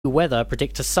Weather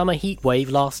predict a summer heat wave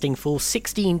lasting for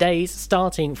 16 days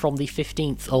starting from the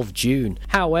 15th of June.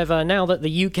 However, now that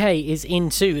the UK is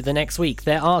into the next week,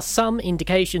 there are some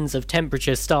indications of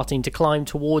temperatures starting to climb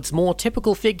towards more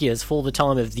typical figures for the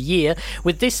time of the year,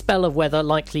 with this spell of weather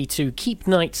likely to keep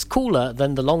nights cooler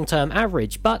than the long-term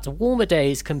average, but warmer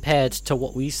days compared to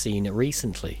what we've seen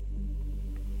recently.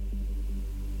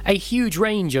 A huge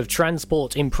range of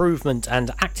transport improvement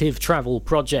and active travel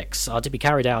projects are to be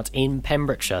carried out in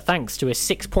Pembrokeshire thanks to a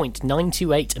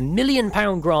 £6.928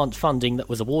 million grant funding that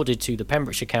was awarded to the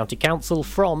Pembrokeshire County Council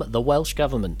from the Welsh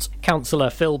Government. Councillor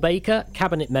Phil Baker,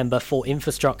 Cabinet Member for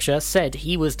Infrastructure, said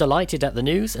he was delighted at the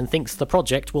news and thinks the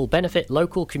project will benefit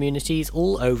local communities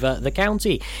all over the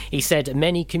county. He said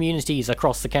many communities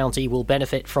across the county will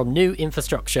benefit from new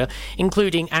infrastructure,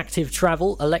 including active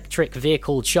travel, electric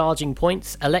vehicle charging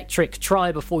points, electric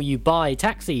try before you buy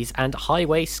taxis and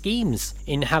highway schemes.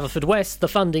 In Haverfordwest, the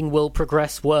funding will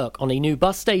progress work on a new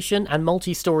bus station and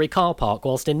multi-storey car park,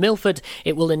 whilst in Milford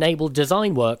it will enable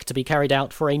design work to be carried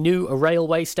out for a new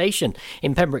railway station.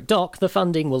 In Pembroke Dock, the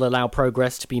funding will allow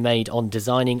progress to be made on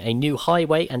designing a new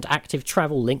highway and active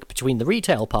travel link between the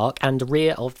retail park and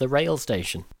rear of the rail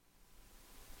station.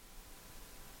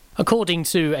 According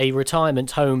to a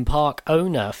retirement home park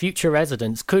owner, future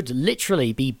residents could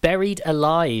literally be buried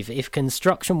alive if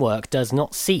construction work does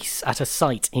not cease at a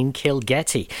site in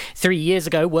Kilgetty. 3 years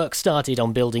ago, work started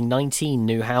on building 19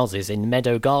 new houses in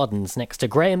Meadow Gardens next to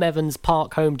Graham Evans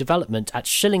Park Home Development at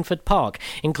Shillingford Park,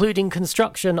 including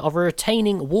construction of a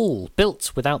retaining wall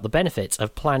built without the benefit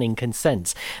of planning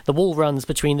consent. The wall runs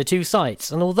between the two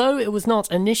sites, and although it was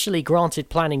not initially granted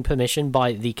planning permission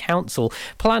by the council,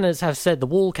 planners have said the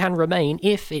wall can remain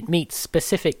if it meets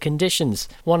specific conditions.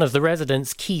 One of the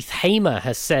residents, Keith Hamer,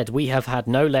 has said, "We have had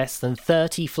no less than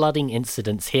 30 flooding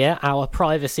incidents here. Our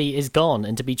privacy is gone,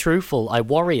 and to be truthful, I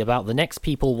worry about the next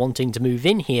people wanting to move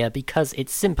in here because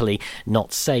it's simply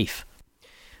not safe."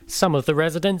 Some of the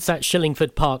residents at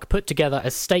Shillingford Park put together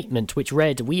a statement which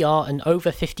read, "We are an over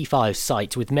 55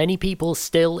 site with many people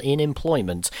still in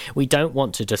employment. We don't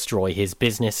want to destroy his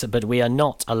business, but we are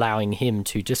not allowing him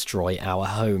to destroy our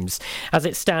homes." As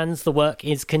it stands, the work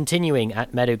is continuing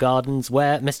at Meadow Gardens,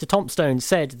 where Mr Tompstone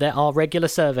said there are regular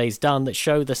surveys done that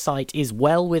show the site is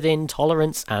well within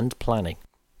tolerance and planning.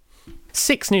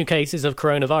 6 new cases of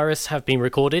coronavirus have been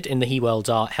recorded in the Hywel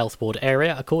Dda Health Board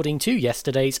area, according to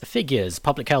yesterday's figures.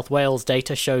 Public Health Wales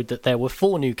data showed that there were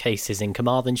 4 new cases in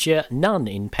Carmarthenshire, none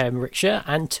in Pembrokeshire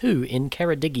and 2 in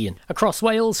Ceredigion. Across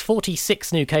Wales,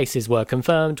 46 new cases were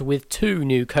confirmed, with 2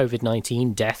 new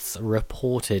COVID-19 deaths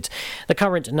reported. The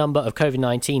current number of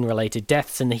COVID-19 related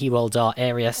deaths in the Hywel Dda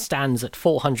area stands at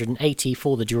 480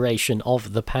 for the duration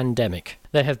of the pandemic.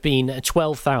 There have been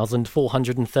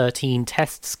 12,413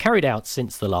 tests carried out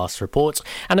since the last report,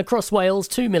 and across Wales,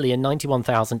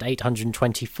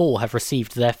 2,091,824 have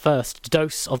received their first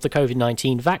dose of the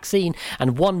COVID-19 vaccine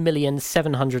and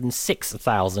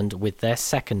 1,706,000 with their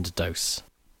second dose.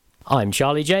 I'm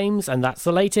Charlie James, and that's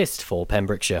the latest for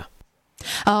Pembrokeshire.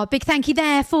 Big thank you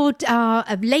there for our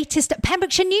latest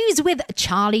Pembrokeshire news with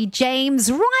Charlie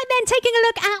James. Right then, taking a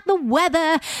look at the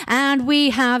weather, and we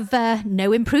have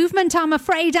no improvement, I'm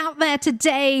afraid, out there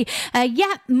today.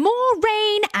 More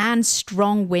rain and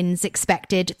strong winds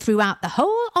expected throughout the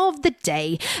whole of the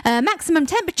day. Maximum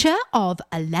temperature of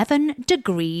 11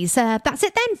 degrees. That's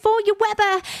it then for your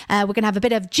weather. We're going to have a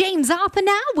bit of James Arthur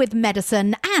now with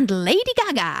Medicine and Lady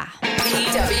Gaga.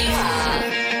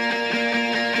 PWR.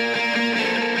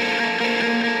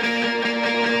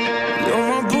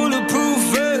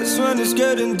 When it's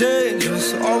getting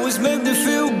dangerous, always make me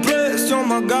feel blessed. You're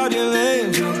my guardian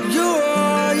angel. You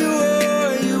are, you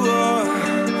are, you are.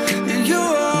 You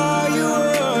are, you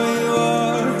are, you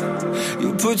are.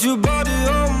 You put your body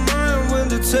on mine when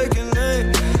they're taking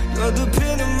aim. You're the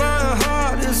pin in my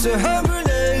heart, it's a hand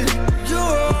grenade. You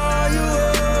are, you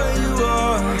are, you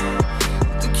are.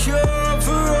 The cure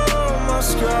for all my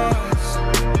scars.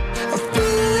 I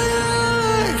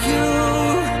feel like you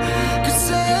could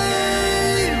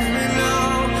save me now.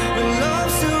 When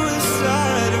love's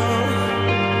suicidal,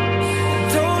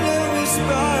 don't let me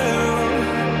spiral.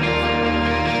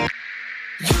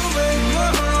 You make my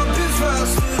heart beat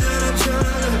faster than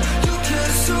adrenaline. You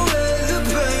kiss away the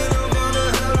pain of all the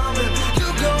hell I'm in.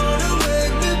 You're gonna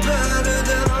make me better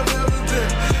than I've ever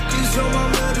been. 'Cause you're my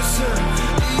medicine,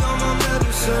 you're my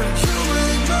medicine. You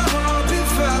make my heart beat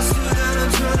faster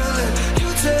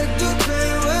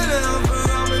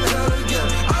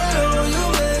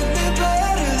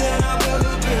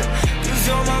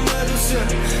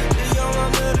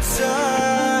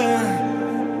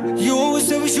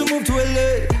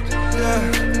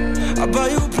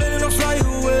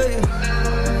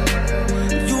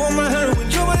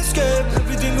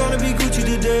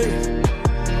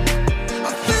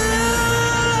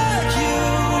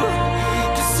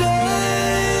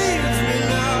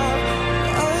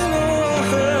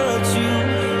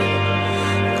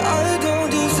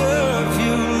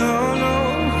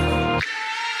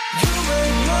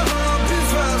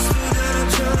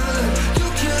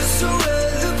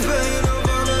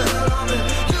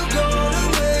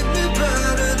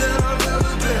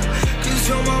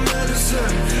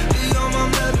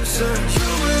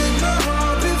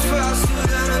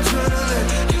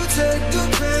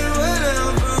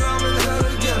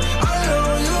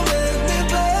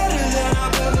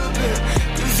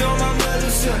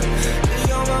medicine.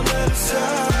 You're my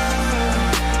medicine.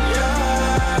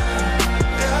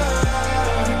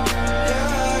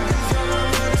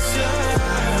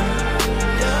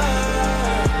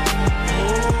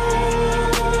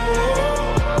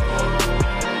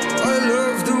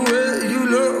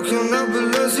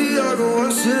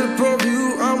 One sip of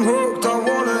you, I'm hooked. I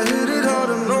wanna hit it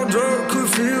harder. No drug could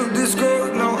feel this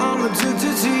good. Now I'm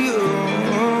addicted to you.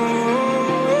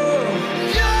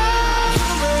 Yeah. You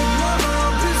make my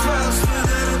heart beat faster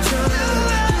than a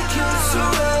adrenaline. You kiss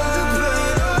away the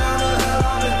pain. I wanna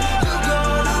have it. You're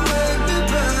gonna make me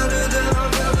better than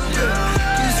I've ever been.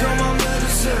 'Cause you're my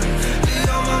medicine.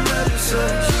 You're my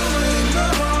medicine. You make my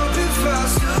heart beat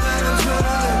faster than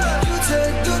adrenaline. You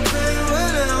take the pain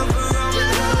whenever.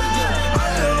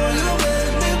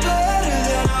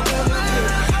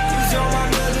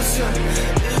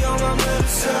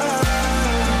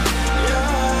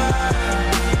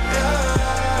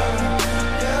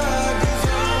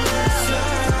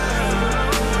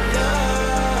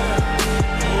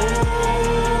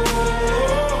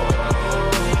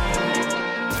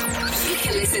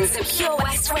 Pure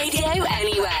West Radio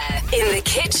anywhere. In the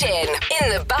kitchen, in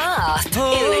the bath,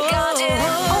 in the garden,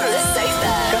 on the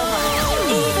sofa.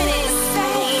 Even in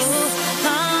space.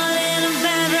 All in a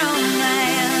bedroom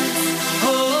romance.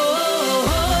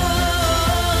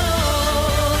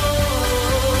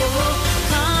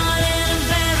 All in a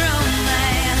bedroom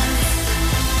romance.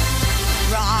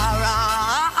 Ra ra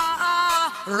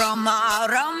Roma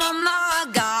Roma ma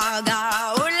ga ga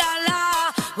ooh la la.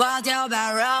 What's your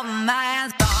bad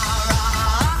romance?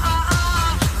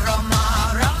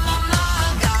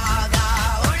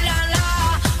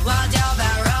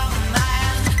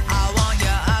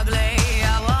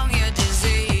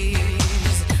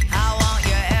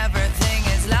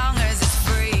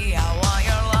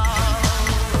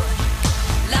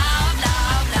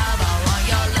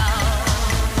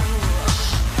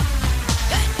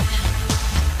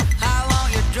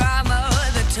 Drop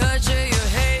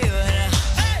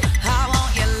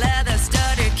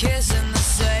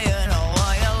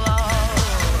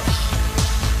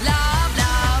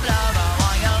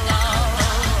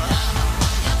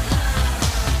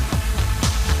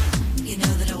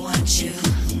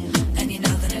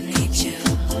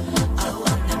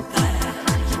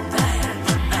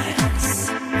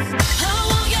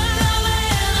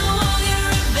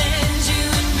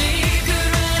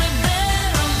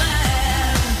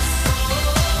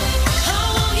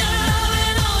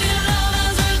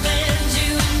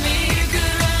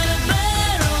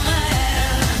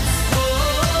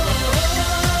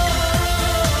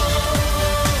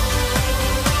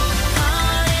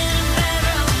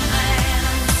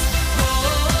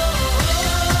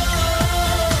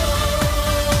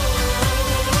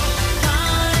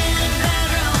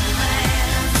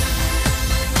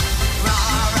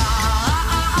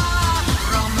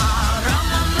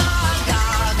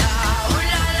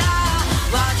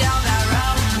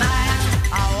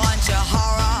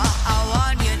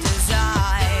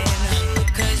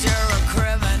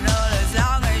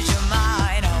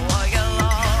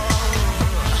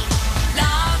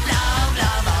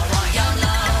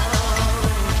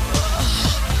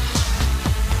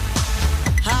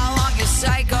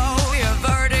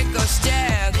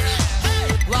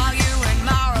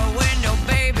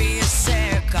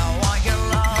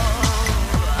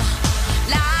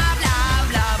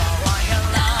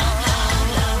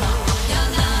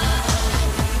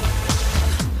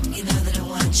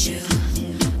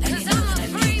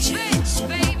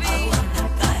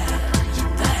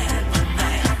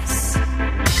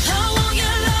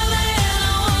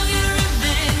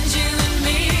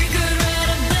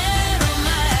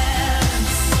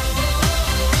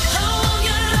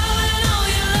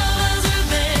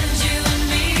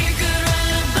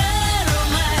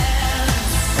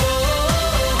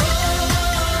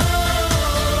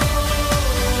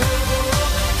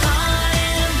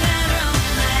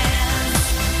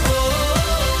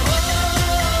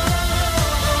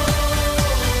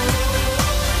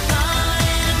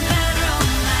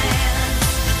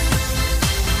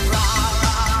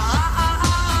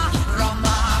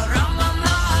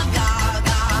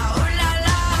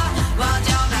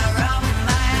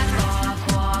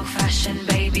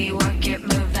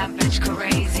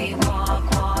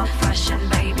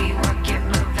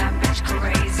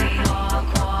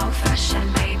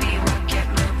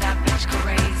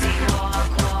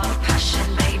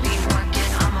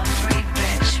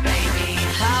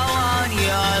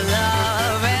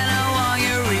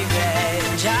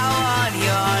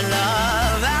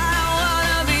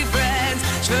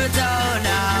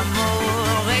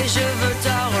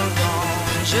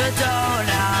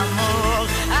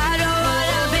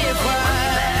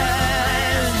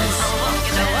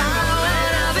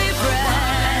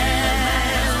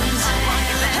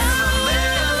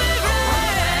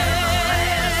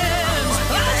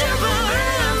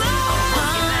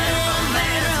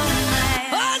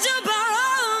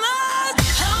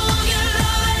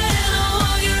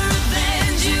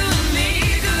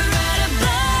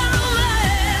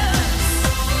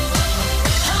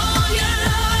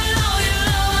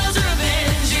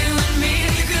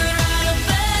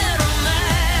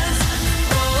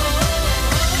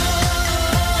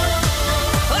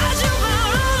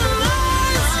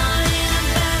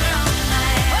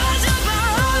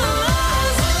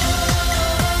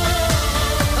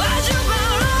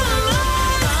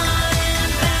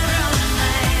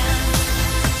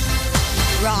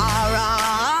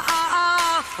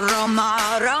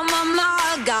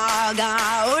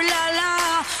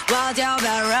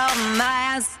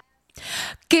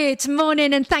Good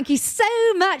morning, and thank you so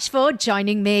much for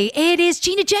joining me. It is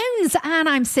Gina Jones, and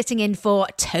I'm sitting in for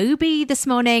Toby this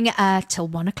morning till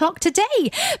 1 o'clock today.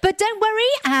 But don't worry,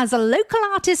 as a local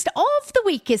artist of the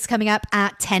week is coming up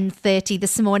at 10:30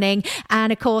 this morning.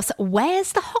 And of course,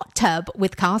 Where's the Hot Tub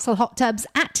with Castle Hot Tubs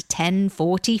at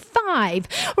 10:45.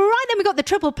 Right then, we got the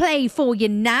triple play for you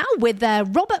now with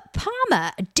Robert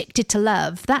Palmer, Addicted to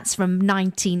Love. That's from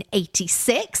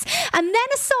 1986. And then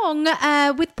a song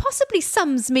with possibly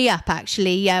sums me up,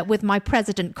 actually, with my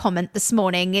president comment this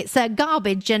morning. It's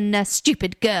Garbage and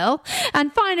Stupid Girl.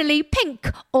 And finally, Pink,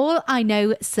 All I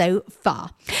Know So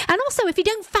Far. And also, if you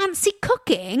don't fancy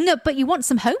cooking, but you want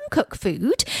some home-cooked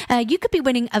food, you could be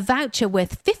winning a voucher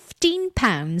worth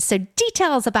 £15. So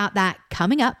details about that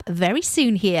coming up very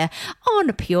soon here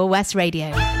on Pure West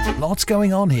Radio. Lots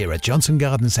going on here at Johnson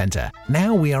Garden Centre.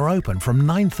 Now we are open from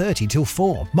 9:30 till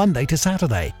 4, Monday to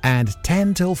Saturday, and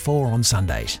 10 till 4 on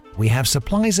Sundays. We have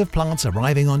supplies of plants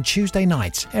arriving on Tuesday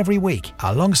nights every week,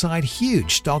 alongside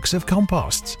huge stocks of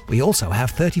composts. We also have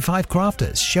 35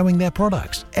 crafters showing their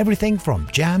products, everything from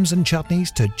jams and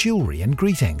chutneys to jewellery and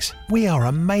greetings. We are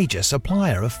a major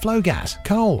supplier of flow gas,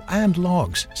 coal and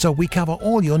logs, so we cover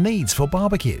all your needs for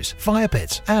barbecues, fire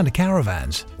pits and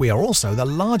caravans. We are also the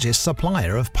largest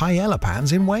supplier of paella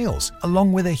pans in Wales,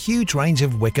 along with a huge range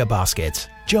of wicker baskets.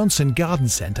 Johnson Garden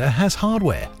Centre has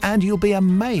hardware, and you'll be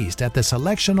amazed at the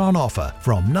selection on offer,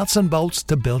 from nuts and bolts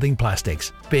to building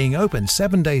plastics. Being open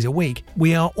 7 days a week,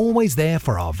 we are always there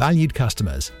for our valued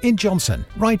customers. In Johnson,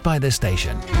 right by the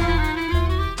station.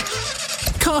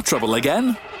 Car trouble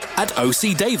again? At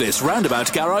OC Davis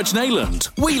Roundabout Garage Neyland,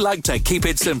 we like to keep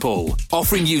it simple,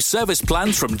 offering you service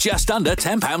plans from just under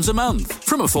 £10 a month,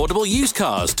 from affordable used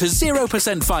cars to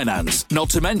 0% finance, not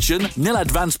to mention nil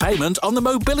advance payment on the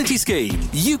mobility scheme.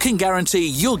 You can guarantee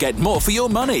you'll get more for your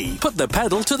money. Put the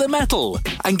pedal to the metal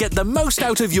and get the most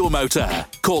out of your motor.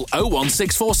 Call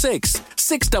 01646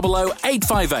 600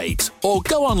 858 or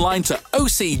go online to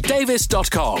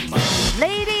ocdavis.com.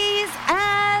 Ladies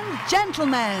and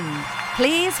gentlemen,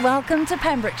 please welcome to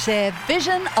Pembrokeshire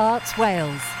Vision Arts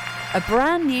Wales, a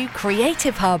brand new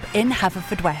creative hub in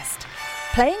Haverfordwest.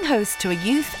 Playing host to a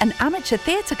youth and amateur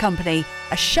theatre company,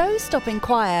 a show-stopping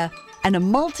choir, and a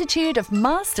multitude of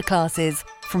masterclasses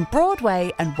from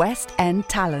Broadway and West End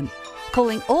talent.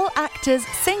 Calling all actors,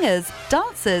 singers,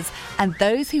 dancers, and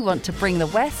those who want to bring the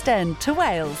West End to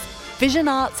Wales. Vision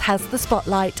Arts has the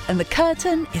spotlight and the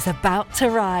curtain is about to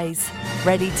rise.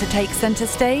 Ready to take centre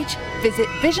stage? Visit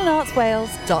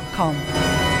visionartswales.com.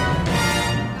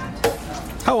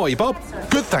 How are you, Bob?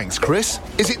 Good, thanks, Chris.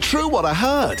 Is it true what I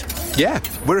heard? Yeah,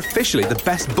 we're officially the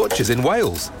best butchers in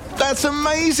Wales. That's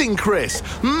amazing, Chris.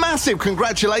 Massive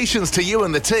congratulations to you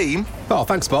and the team. Oh,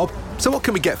 thanks, Bob. So what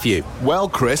can we get for you? Well,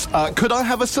 Chris, could I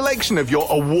have a selection of your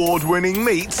award-winning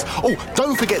meats? Oh,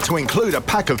 don't forget to include a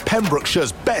pack of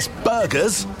Pembrokeshire's best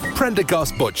burgers.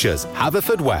 Prendergast Butchers,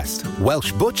 Haverfordwest,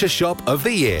 Welsh Butcher Shop of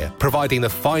the Year, providing the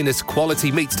finest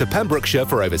quality meats to Pembrokeshire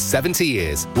for over 70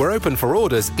 years. We're open for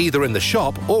orders either in the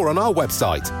shop or on our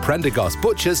website,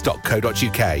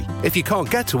 prendergastbutchers.co.uk. If you can't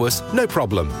get to us, no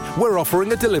problem. We're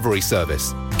offering a delivery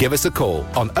service. Give us a call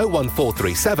on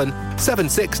 01437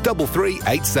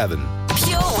 763387.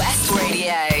 Pure West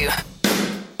Radio.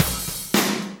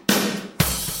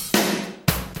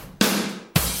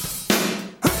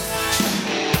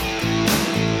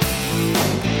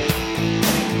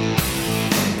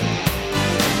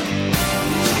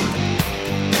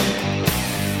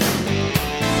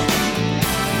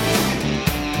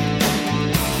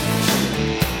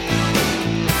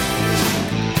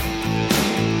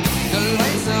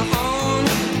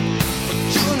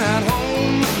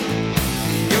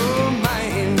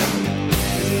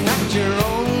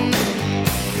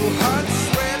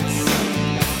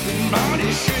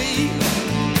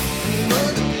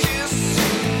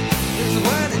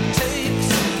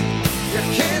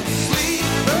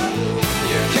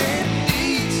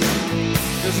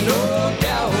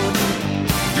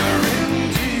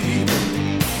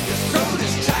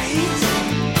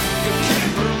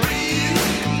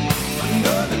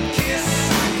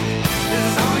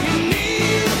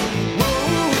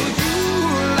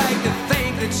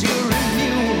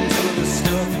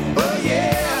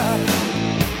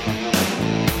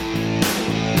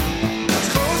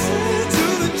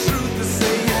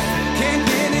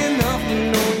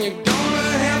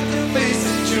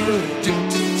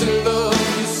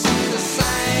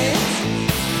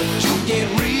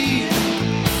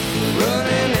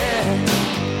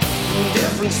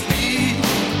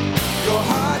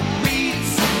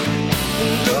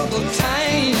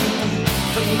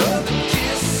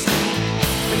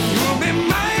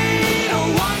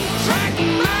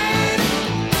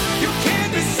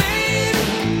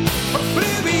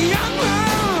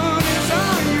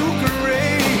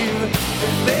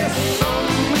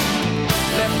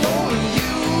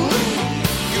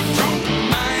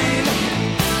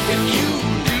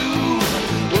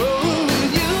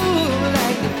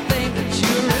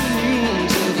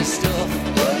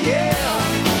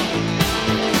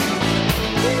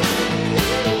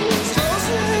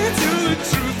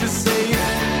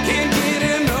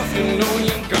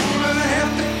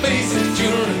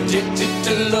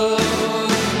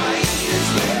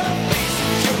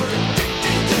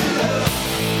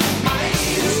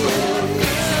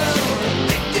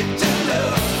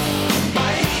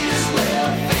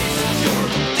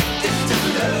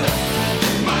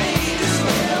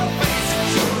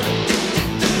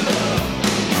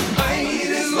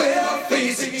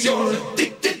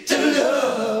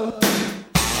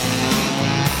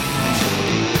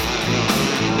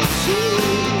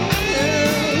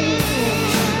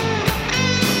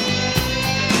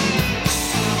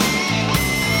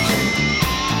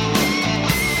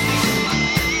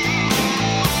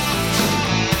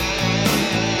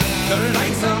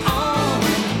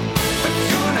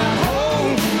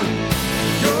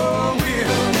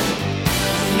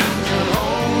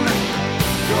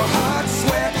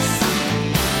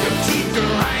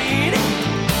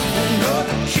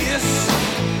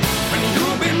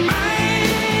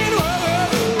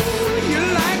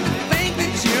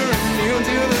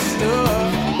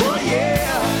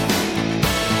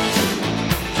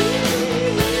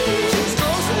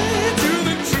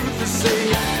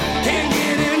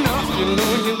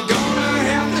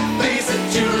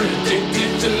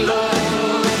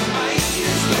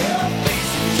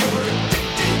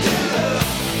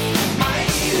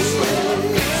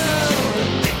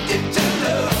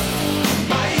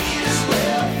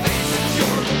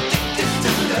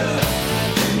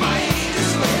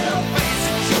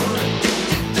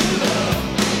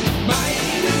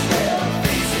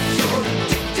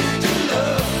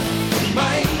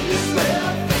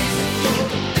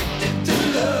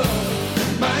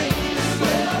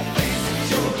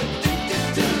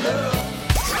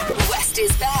 West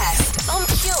is best on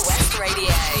Pure West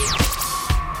Radio.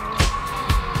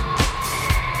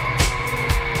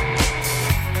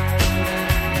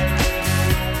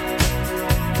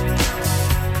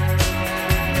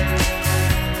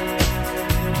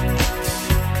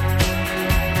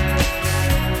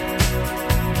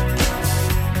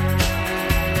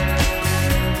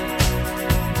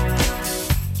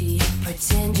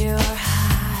 Pretend you're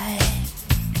high,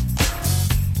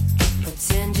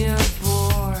 pretend you're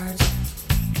bored,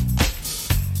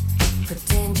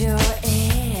 pretend you're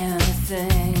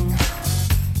anything,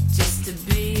 just to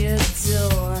be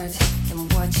adored.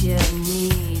 And what you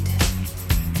need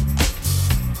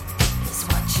is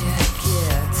what you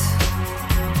get.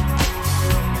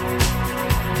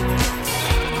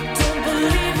 Don't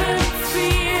believe in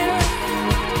fear,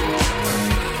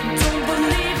 don't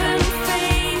believe in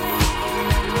faith.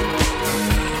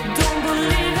 Don't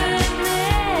believe in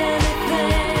anything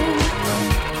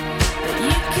that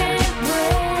you can't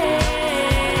break.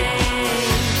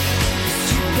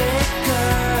 Stupid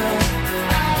girl,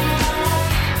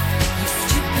 you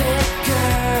stupid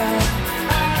girl.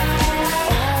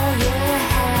 All you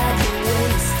had, you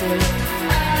wasted.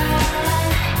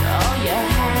 All you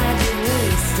had, you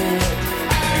wasted.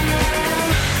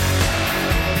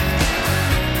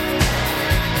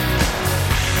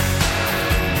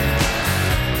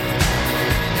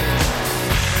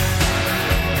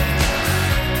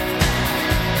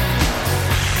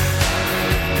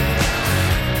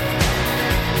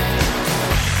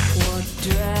 What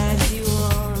drives you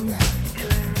on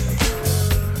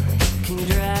can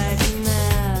drive you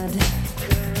mad.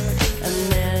 A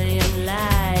million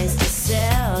lies to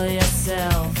sell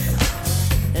yourself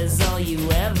is all you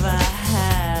ever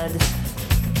had.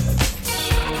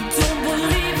 Don't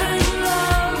believe in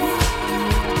love,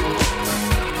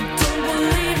 don't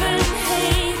believe in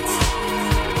hate,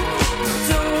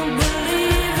 don't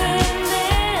believe in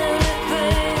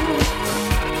anything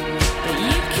that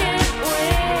you can't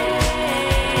waste.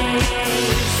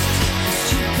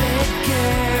 Stupid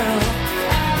girl,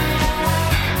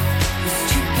 you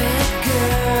stupid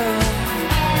girl.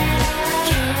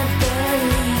 Can't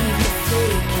believe you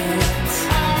fake it.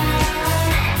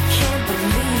 Can't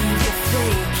believe you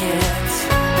fake it.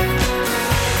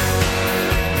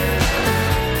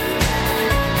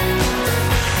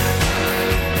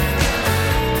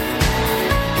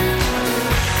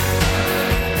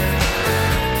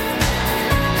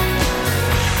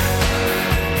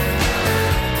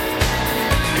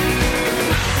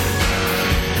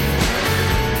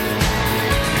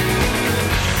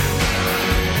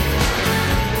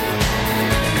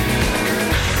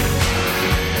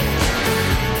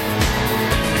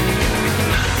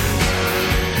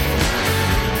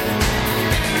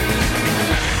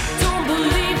 Don't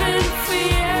believe in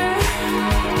fear,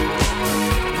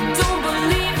 don't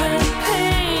believe in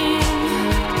pain,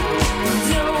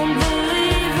 don't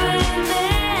believe in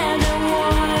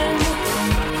anyone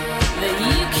that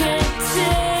you can't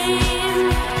tame.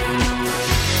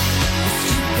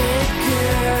 Stupid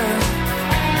girl,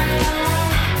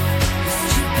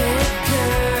 stupid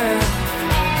girl.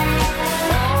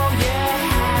 All you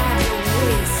had, you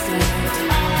wasted.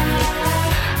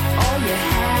 All you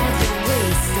had, you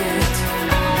wasted.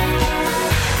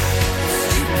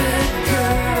 Stupid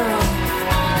girl,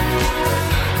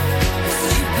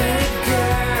 stupid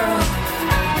girl.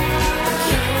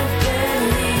 Can't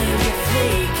believe you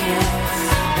fake it.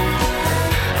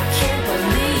 Can't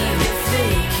believe you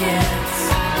fake it.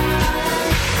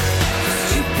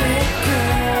 Stupid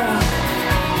girl,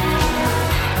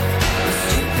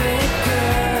 stupid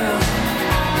girl.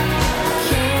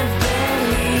 Can't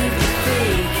believe you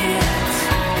fake it.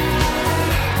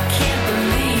 Can't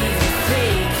believe you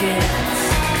fake it.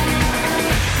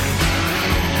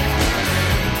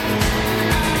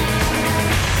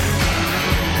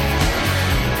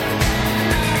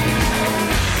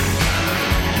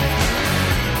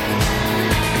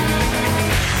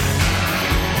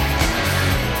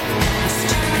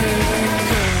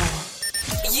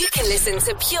 You can listen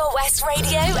to Pure West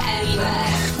Radio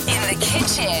anywhere. In the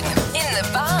kitchen, in the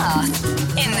bath,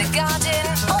 in the garden,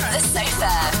 on the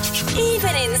sofa,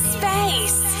 even in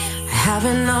space. I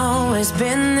haven't always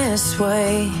been this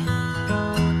way.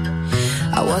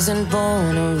 I wasn't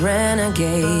born a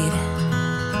renegade.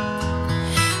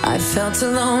 I felt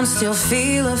alone, still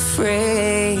feel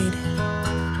afraid.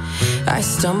 I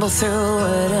stumble through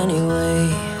it anyway.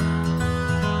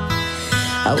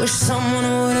 I wish someone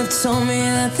would have told me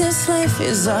that this life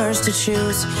is ours to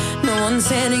choose. No one's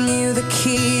handing you the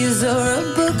keys or a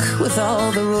book with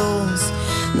all the rules.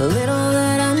 The little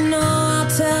that I know I'll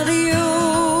tell you.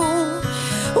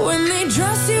 When they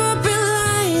dress you up in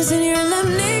lies and you're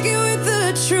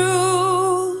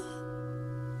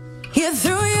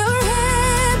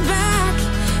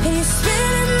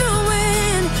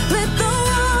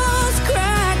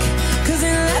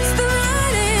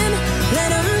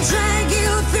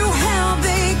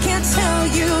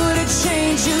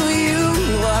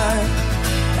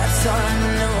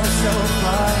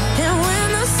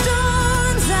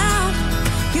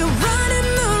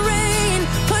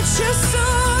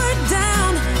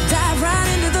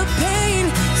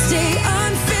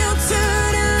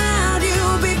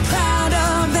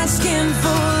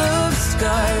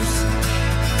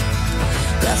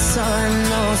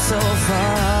so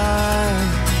far.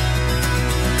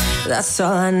 That's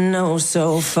all I know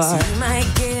so far. So you might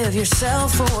give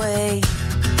yourself away,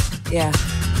 yeah,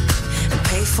 and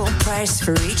pay full price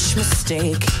for each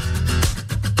mistake.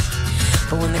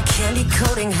 But when the candy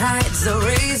coating hides the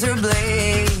razor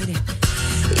blade,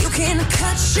 you can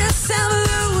cut yourself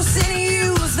loose and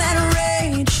use that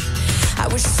rage. I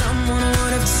wish someone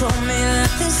would have told me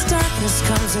that this darkness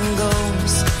comes and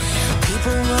goes.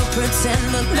 People will pretend,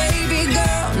 but baby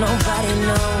girl, nobody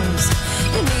knows.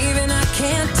 And even I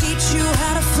can't teach you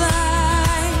how to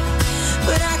fly,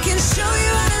 but I can show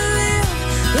you how to live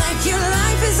like your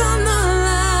life is on the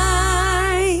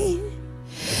line.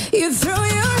 You throw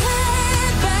your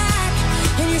head back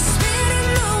and you spin in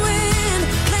the wind.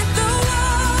 Let the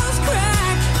walls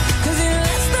crack, 'cause it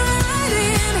lets the light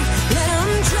in. Let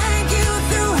them drag you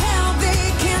through hell. They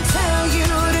can't tell you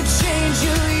to change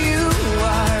who you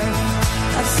are.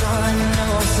 That's all I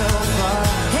know so far.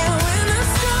 And when the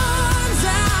storm's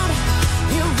out,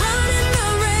 you run in the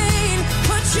rain.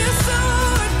 Put your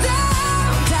sword down,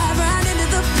 dive right into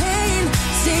the pain.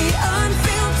 Stay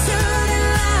unfiltered and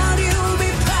loud. You'll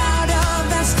be proud of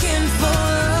that skin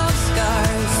full of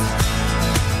scars.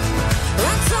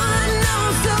 That's all I know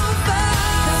so far.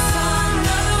 That's all I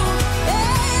know.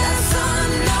 Hey, that's all I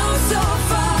know so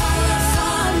far. That's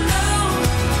all I know.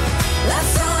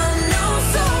 That's all I know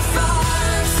so far.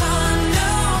 That's all I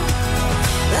know.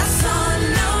 That's all I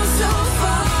know so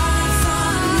far. That's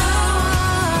all I know.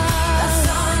 That's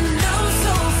all I know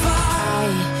so far. I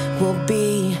will be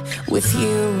with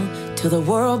you till the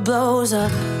world blows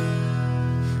up.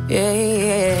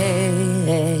 Yes.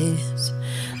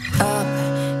 Up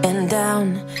and down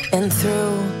and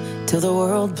through till the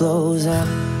world blows up.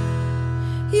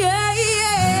 Yeah,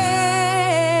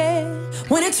 yeah.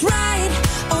 When it's right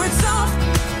or it's off,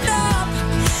 up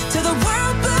till the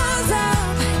world blows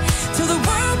up, till the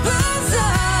world blows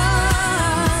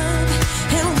up,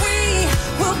 and we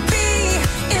will be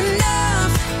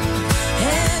enough.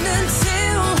 And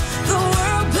until the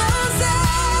world blows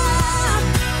up,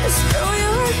 just throw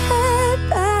your head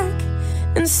back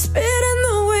and spit in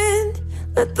the wind.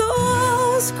 Let the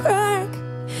walls crack,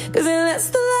 'cause it lets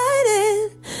the light in.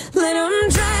 Let them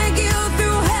drag you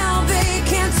through hell. They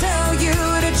can't tell you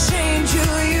to change who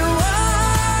you are.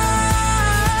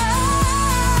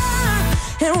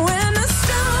 And when the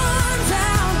storm's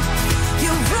out,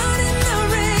 you run in the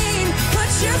rain.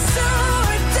 Put your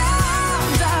sword down,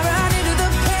 dive right into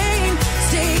the pain.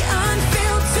 Stay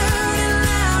unfiltered and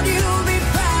loud. You'll be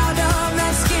proud of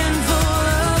that skin full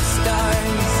of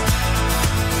scars.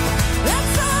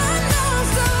 That's all I know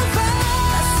so far.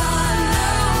 That's all I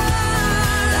know.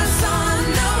 That's all I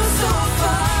know so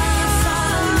far. That's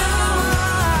all I know.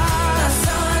 That's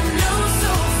all I know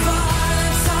so far.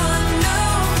 That's all I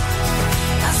know.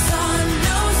 That's all I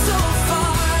know so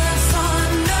far. That's all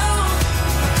I know.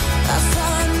 That's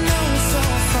all I know so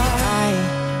far. I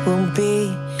will be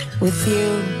with you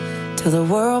till the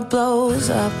world blows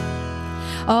up.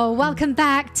 Oh, welcome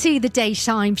back to the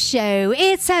Daytime Show.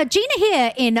 It's Gina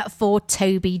here in for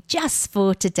Toby, just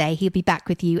for today. He'll be back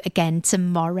with you again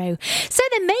tomorrow. So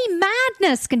the May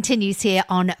Madness continues here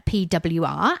on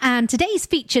PWR, and today's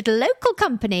featured local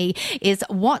company is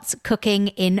What's Cooking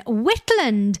in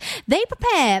Whitland. They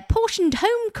prepare portioned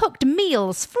home-cooked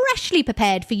meals freshly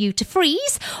prepared for you to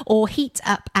freeze or heat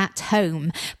up at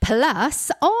home. Plus,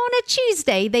 on a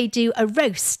Tuesday, they do a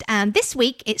roast, and this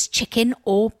week it's chicken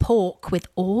or pork with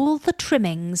all the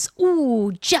trimmings.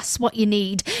 Ooh, just what you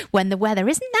need when the weather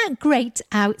isn't that great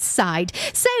outside.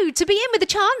 So to be in with a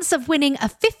chance of winning a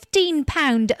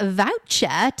 £15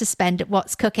 voucher to spend at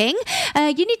What's Cooking,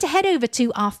 you need to head over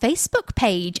to our Facebook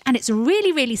page, and it's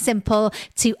really, really simple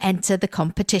to enter the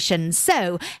competition.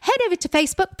 So head over to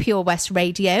Facebook, Pure West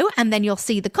Radio, and then you'll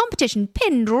see the competition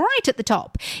pinned right at the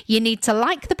top. You need to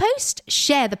like the post,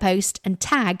 share the post, and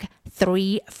tag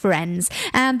 3 friends.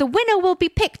 And the winner will be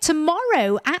picked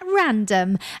tomorrow at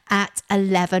random at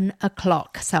 11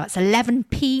 o'clock. So it's 11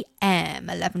 p.m,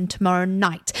 11 tomorrow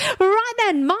night. Right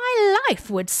then, My Life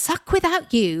Would Suck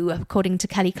Without You, according to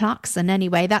Kelly Clarkson.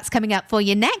 Anyway, that's coming up for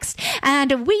you next.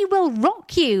 And We Will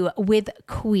Rock You with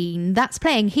Queen. That's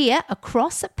playing here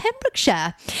across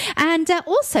Pembrokeshire. And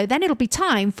also then it'll be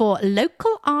time for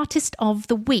Local Artist of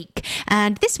the Week.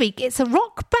 And this week it's a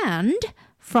rock band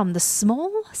from the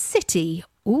small city.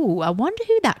 Ooh, I wonder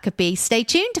who that could be. Stay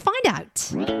tuned to find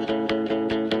out.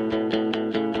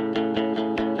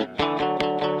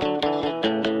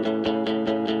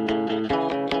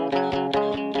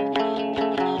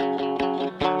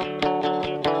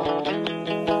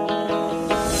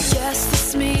 Yes,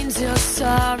 this means you're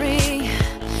sorry.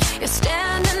 You're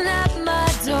standing at my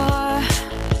door.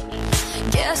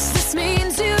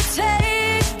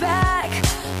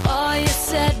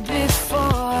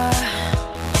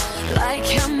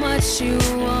 what you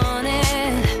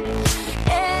wanted.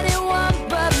 Anyone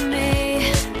but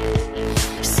me.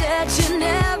 Said you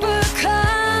never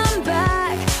come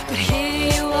back, but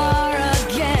here you are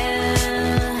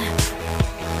again.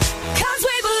 'Cause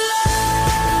we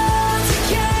belong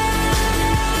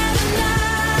together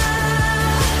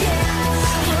now, yeah.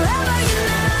 Forever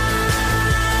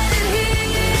united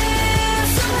here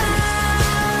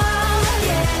somehow,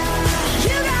 yeah.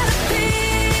 You got a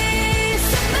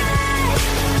piece of me,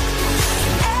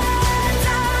 and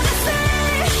honestly,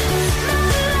 my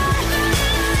life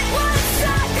was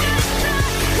second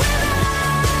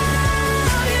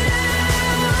without you.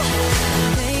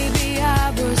 Maybe I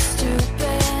was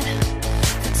stupid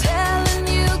for telling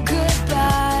you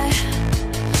goodbye.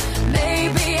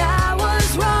 Maybe I was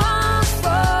wrong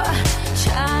for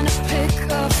trying to pick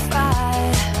a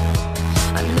fight.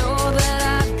 I know that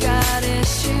I've got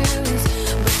issues,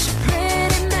 but you're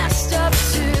pretty messed up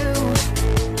too.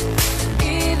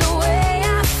 Either way, I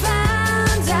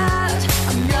found out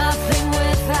I'm nothing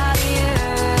without you.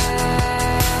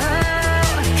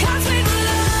 'Cause we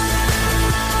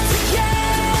belong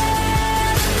together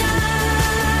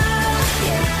now,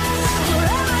 yeah.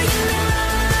 Forever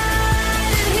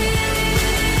united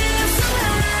here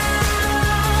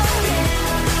somehow,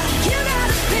 yeah. You got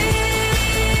a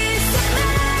piece of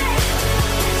me,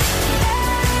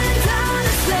 and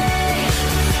honestly,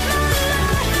 my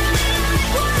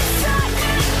life was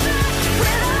second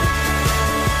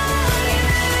without you.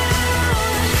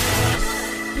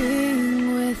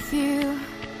 Being with you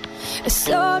is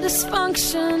so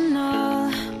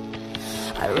dysfunctional.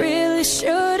 I really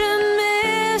shouldn't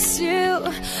miss you,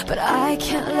 but I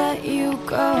can't let you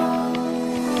go.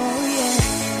 Yeah.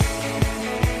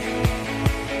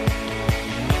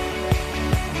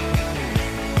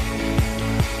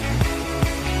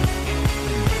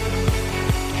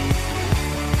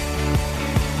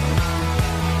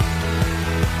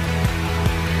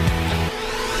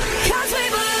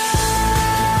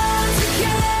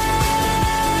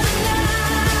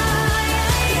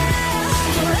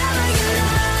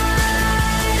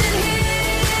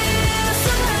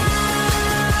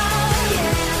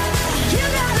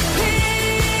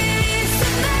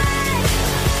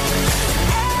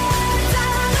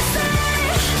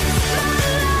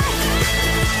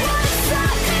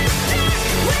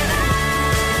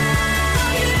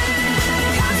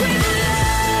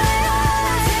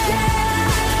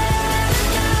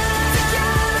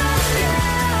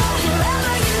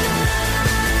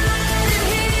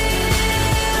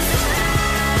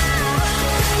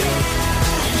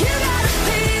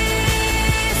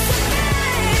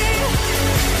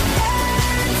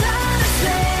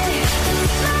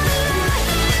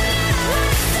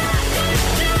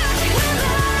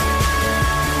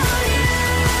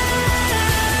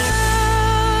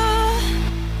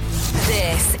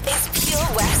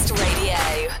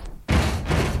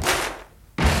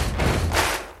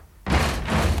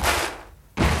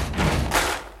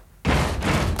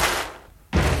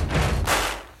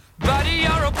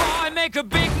 make a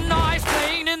big noise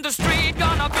playing in the street.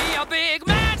 Gonna be a big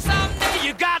man someday.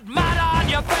 You got mud on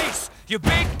your face, you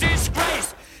big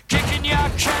disgrace. Kicking your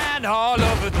can all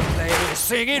over the place,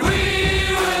 singing, we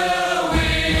will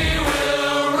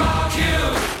rock you.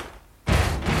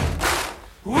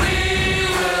 We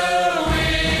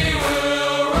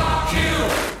will rock you.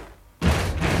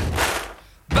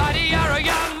 Buddy, you're a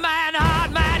young man,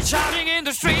 hard man, shouting in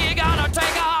the street. You're gonna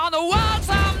take on the world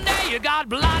someday. You got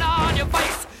blood on your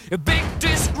face, a big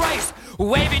disgrace,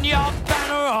 waving your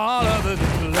banner all over the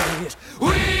place. We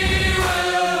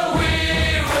will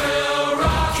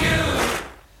rock you.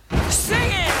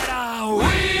 Sing it out.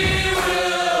 We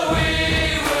will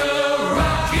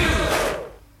rock you.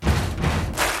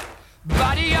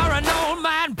 Buddy, you're an old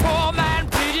man, poor man,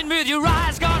 pleading with your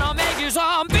eyes, gonna make you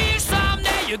zombie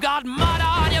someday. You got mud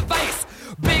on your face,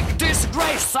 big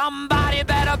disgrace. Somebody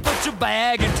better put your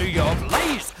bag into your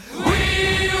place. We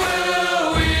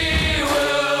will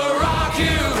rock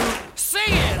you.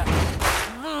 Sing it.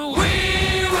 We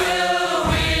will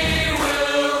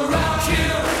rock you.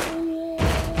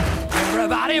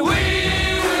 Everybody, we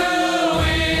will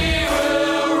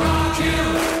rock you.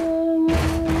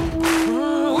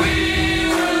 We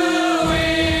will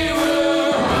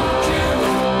rock you.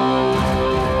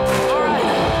 All right.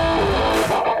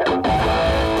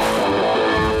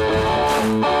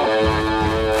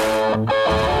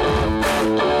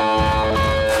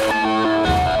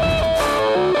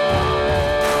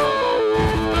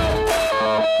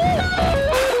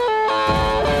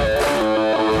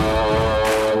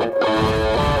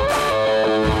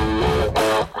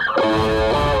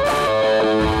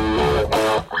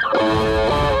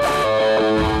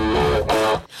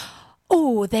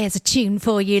 there's a tune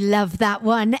for you. Love that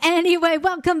one. Anyway,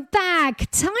 welcome back.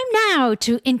 Time now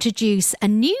to introduce a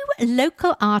new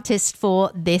local artist for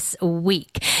this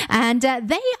week. And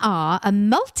they are a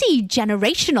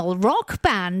multi-generational rock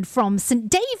band from St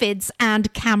David's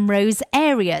and Camrose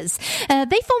areas.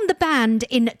 They formed the band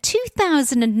in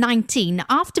 2019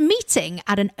 after meeting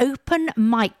at an open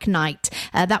mic night.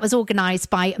 That was organised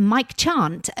by Mike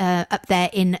Chant up there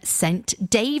in St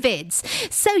David's.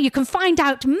 So you can find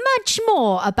out much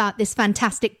more about this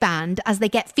fantastic band as they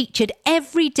get featured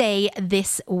every day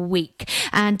this week.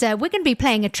 And we're going to be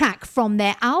playing a track from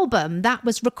their album that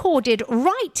was recorded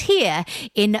right here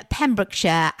in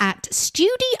Pembrokeshire at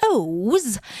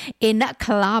Studios in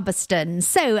Clarbeston.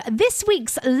 So this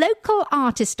week's local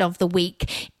artist of the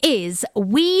week is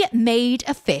We Made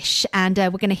a Fish, and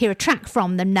we're going to hear a track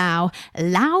from them now,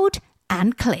 Loud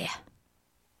and Clear.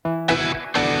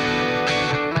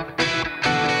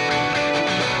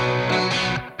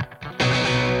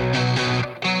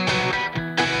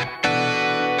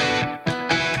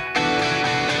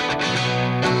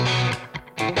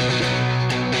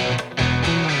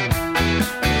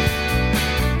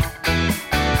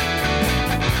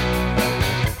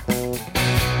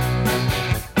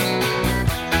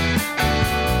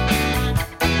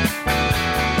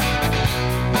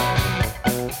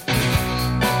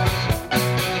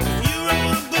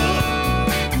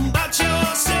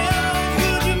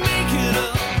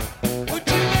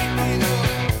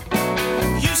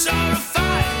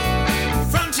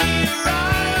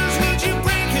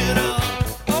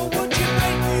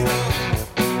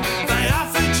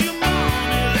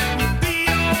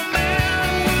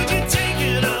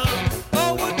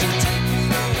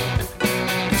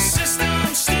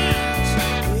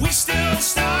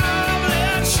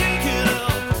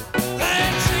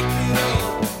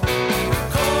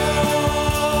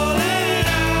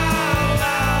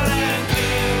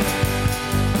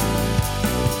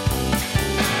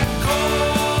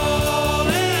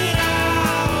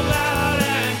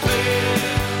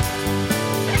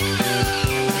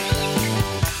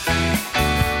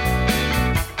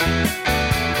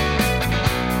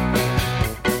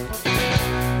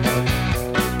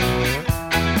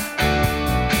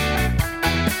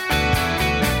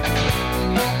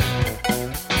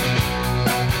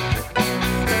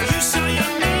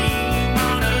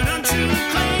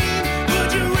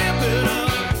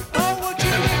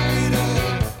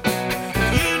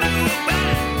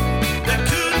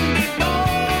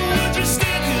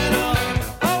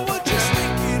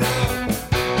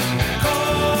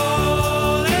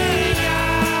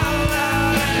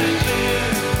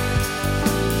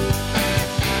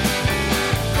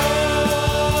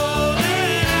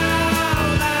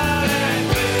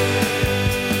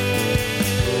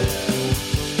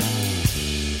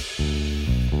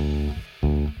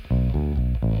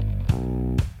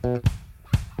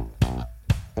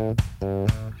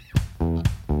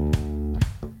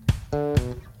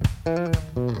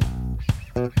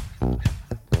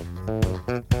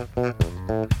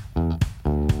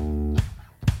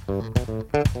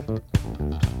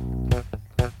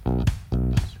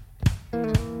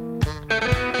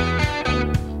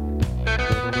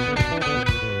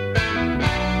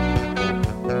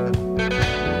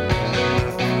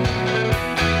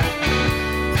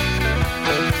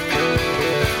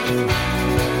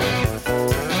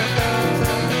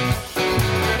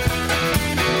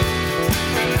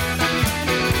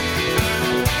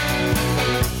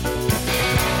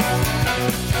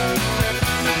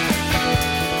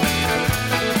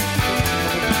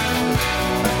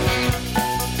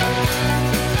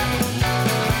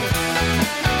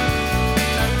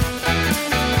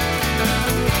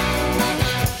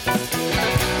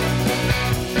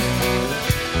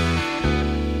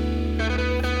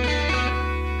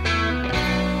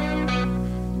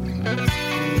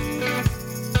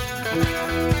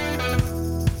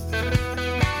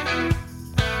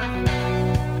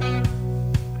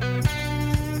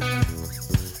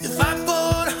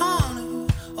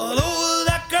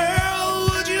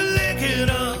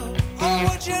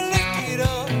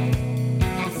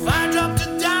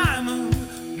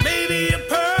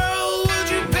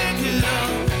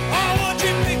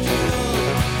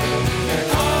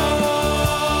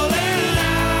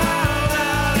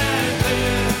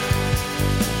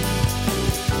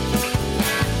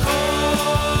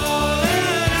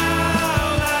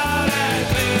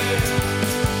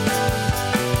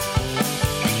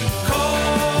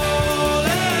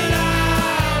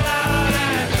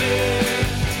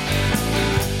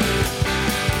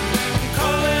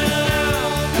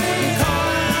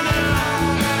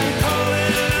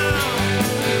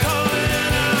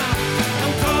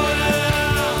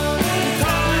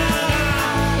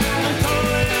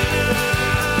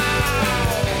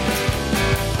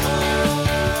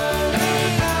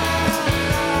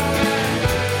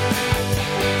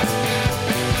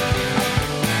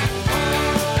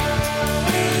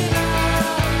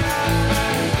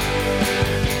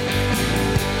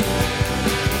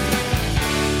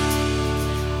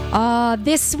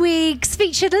 This week's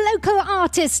featured local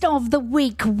artist of the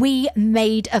week, We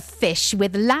Made a Fish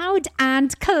with Loud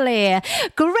and Clear.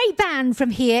 Great band from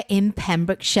here in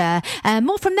Pembrokeshire.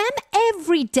 More from them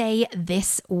every day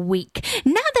this week.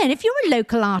 Now then, if you're a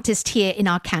local artist here in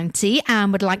our county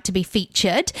and would like to be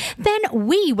featured, then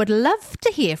we would love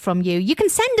to hear from you. You can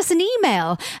send us an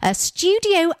email,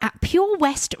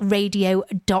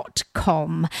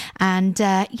 studio@purewestradio.com. And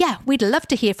we'd love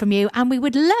to hear from you, and we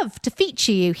would love to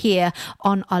feature you here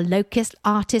on our local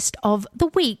artist of the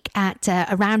week at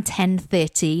around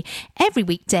 10:30 every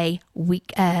weekday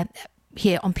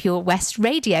here on Pure West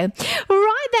Radio.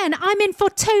 Right then, I'm in for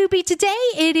Toby today.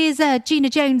 It is Gina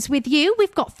Jones with you.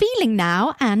 We've got Feeling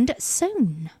Now and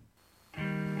Soon.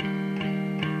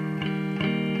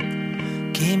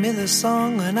 Give me the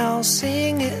song and I'll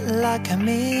sing it like I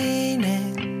mean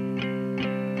it.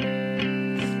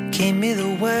 Give me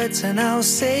the words and I'll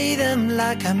say them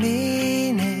like I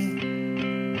mean it.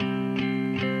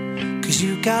 'Cause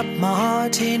you got my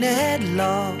heart in a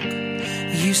headlock.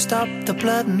 You stopped the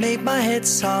blood and made my head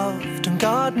soft. And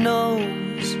God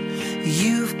knows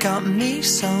you've got me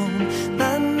sewn.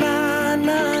 Na na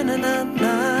na na na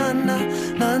na na na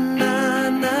na na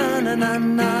na na na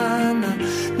na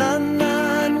na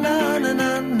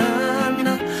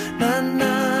na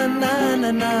na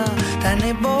na na.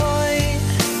 Danny boy,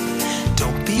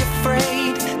 don't be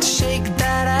afraid to shake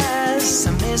that ass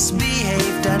and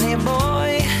misbehave. Danny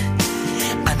boy,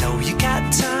 I know you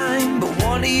got time, but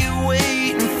what are you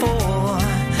waiting for?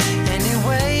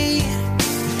 Anyway,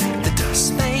 the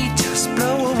dust may just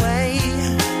blow away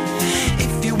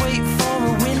if you wait for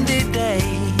a windy day,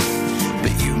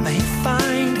 but you may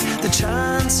find the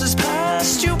chance has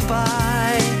passed you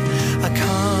by. I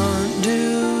can't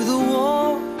do the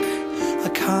walk, I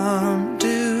can't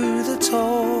do the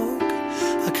talk,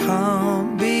 I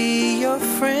can't be your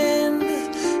friend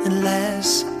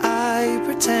unless I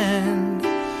pretend.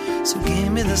 So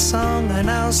give me the song and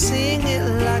I'll sing it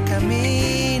like I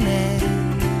mean it.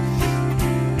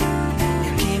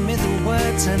 You give me the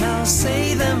words and I'll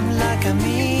say them like I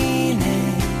mean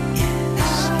it.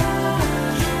 Yes.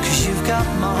 'Cause you've got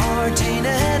my heart in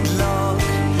a headlock.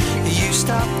 You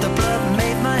stopped the blood and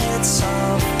made my head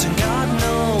soft. And God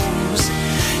knows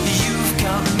you've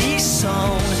got me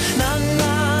sewn. Na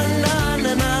na na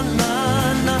na na na na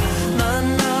na na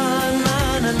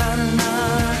na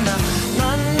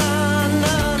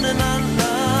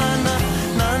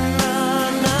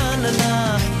na na na.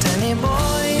 Danny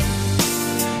boy,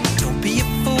 don't be a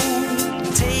fool.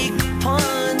 Take a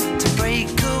punt to break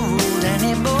a rule.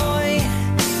 Danny boy,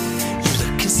 you're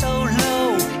looking so low.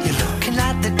 You're looking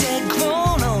like the dead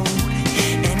grown old.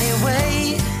 Anyway,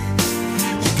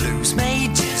 your blues may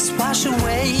just wash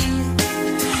away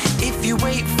if you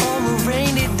wait for a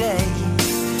rainy day.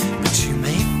 But you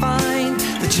may find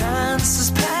the chance has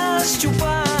passed you by.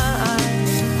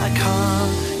 I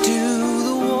can't do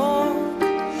the walk,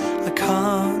 I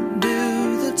can't do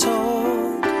the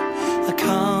talk, I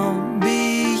can't be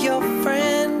your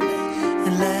friend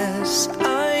unless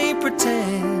I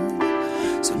pretend.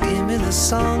 So give me the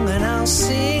song and I'll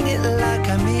sing it like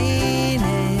I mean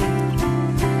it.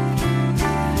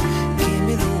 Give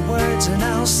me the words and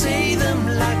I'll say them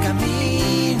like I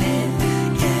mean it.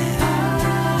 Yeah.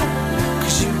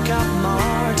 'Cause you got my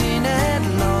heart in a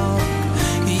headlock.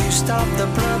 You stopped the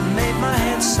blood and made my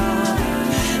head soft.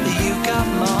 You got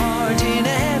my heart in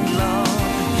a headlock.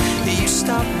 You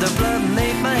stopped the blood and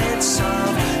made my head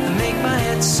soft. And make my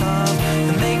head soft.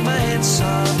 And make my head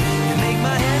soft. You make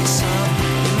my head soft.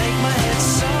 You make my head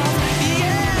soft.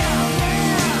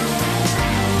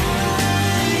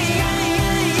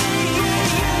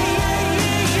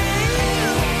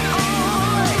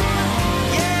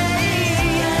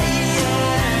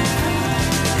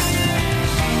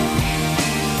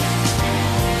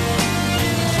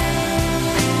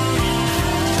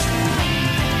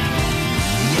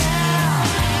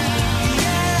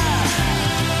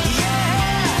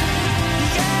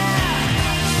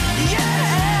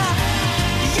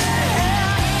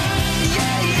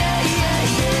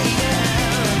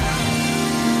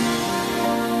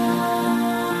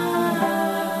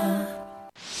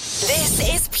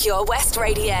 Pure West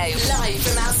Radio, live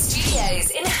from our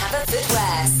studios in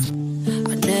Haverfordwest.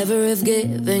 I'd never have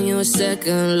given you a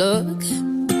second look,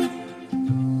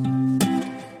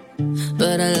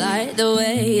 but I like the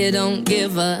way you don't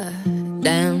give a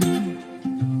damn.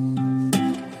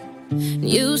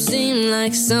 You seem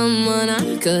like someone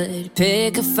I could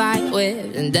pick a fight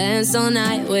with and dance all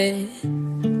night with.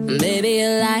 Maybe you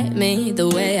like me the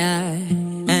way I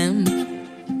am.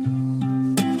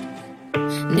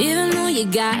 And even though you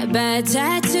got bad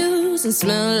tattoos and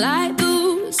smell like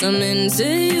booze, guess I'm into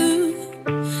you.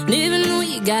 And even though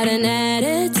you got an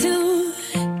attitude,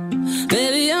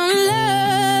 baby, I'm in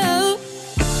love.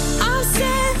 I've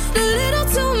said a little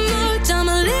too much, I'm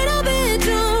a little bit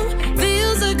drunk.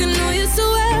 Feels like I know you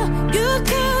so well. You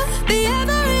could be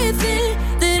everything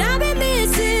that I've been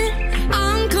missing.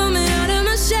 I'm coming out of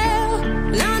my shell,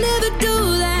 and I never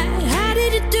do that. How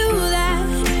did you do that?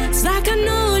 It's like I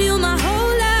know you my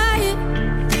whole life.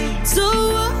 So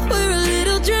what? We're a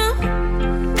little drunk.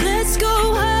 Let's go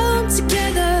home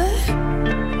together.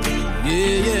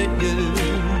 Yeah.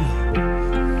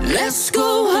 Let's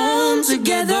go home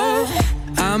together.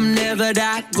 I'm never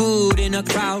that good in a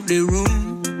crowded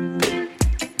room.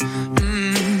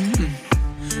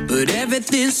 But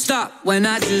everything stopped when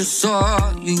I just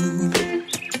saw you.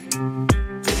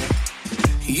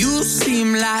 You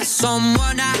seem like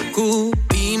someone I could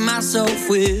be myself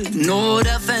with, no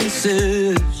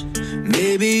defenses.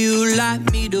 Maybe you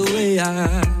like me the way I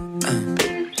am.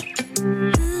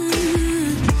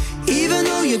 Even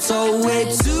though you talk way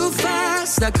too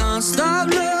fast, I can't stop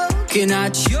looking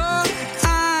at your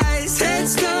eyes.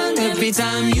 Head's done every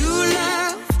time you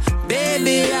laugh.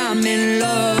 Baby, I'm in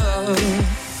love.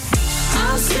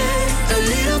 I've said a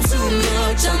little too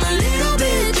much, I'm a little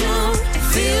bit drunk.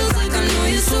 Feels like I know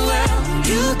you so well.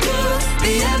 You could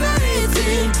be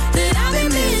everything that I've been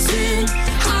missing.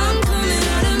 I'm coming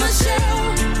out of my shell,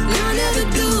 and I never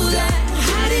do that.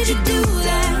 How did you do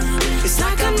that? It's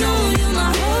like I've known you my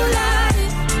whole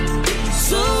life.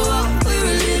 So what? We're a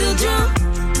little drunk.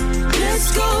 Let's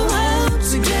go home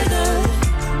together.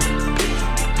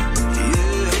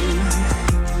 Yeah.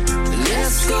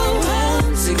 Let's go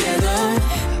home together.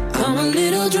 I'm a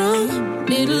little drunk,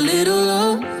 need a little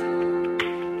love.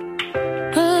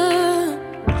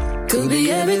 Could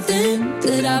be everything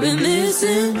that I've been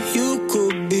missing. You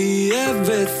could be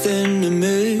everything to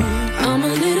me. I'm a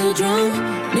little drunk,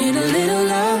 need a little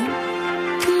love.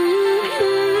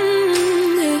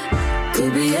 Yeah.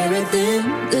 Could be everything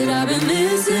that I've been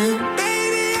missing.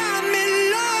 Baby, I'm in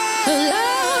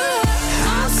love.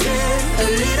 I've said a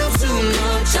little too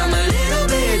much, I'm a little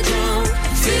bit drunk.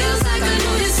 Feels like I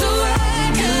know you so well.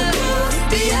 You could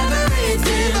be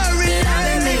everything that I've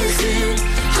been missing.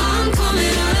 I'm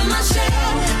coming out of my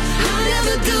shell, I'll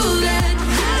never do that.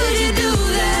 How did you do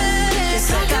that? It's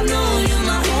like I've known you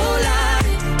my whole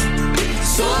life.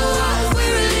 So what? We're a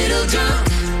little drunk.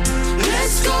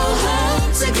 Let's go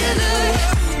home together.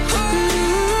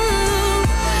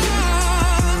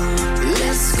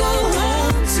 Let's go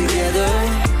home together.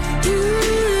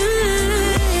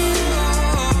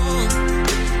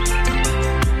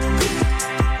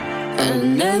 I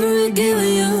never give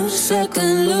you a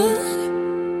second look,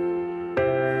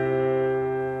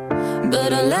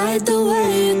 but I like the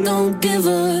way you don't give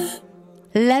up.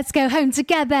 Let's go home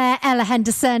together. Ella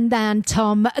Henderson and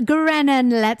Tom Grennan.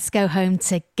 Let's go home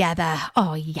together.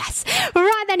 Oh, yes.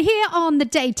 Right then, here on the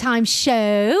Daytime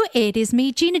Show, it is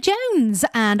me, Gina Jones,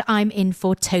 and I'm in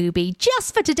for Toby.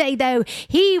 Just for today, though,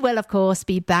 he will, of course,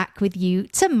 be back with you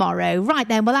tomorrow. Right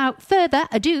then, without further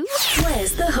ado.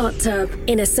 Where's the Hot Tub?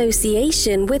 In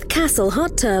association with Castle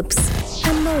Hot Tubs,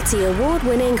 a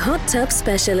multi-award-winning hot tub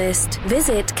specialist.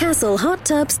 Visit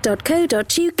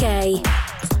castlehottubs.co.uk.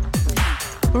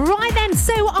 Right then,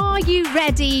 so are you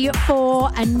ready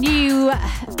for a new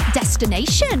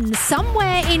destination?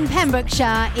 Somewhere in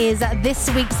Pembrokeshire is this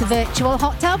week's virtual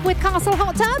hot tub with Castle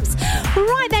Hot Tubs.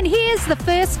 Right then, here's the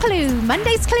first clue.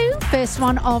 Monday's clue, first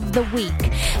one of the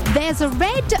week. There's a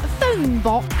red phone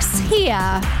box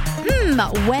here.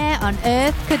 Where on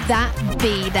earth could that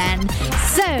be then?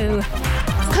 So,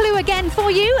 clue again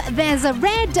for you. There's a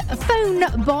red phone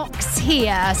box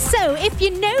here. So if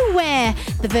you know where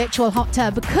the virtual hot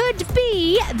tub could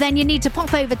be, then you need to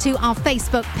pop over to our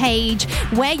Facebook page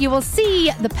where you will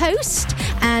see the post,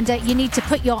 and you need to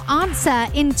put your answer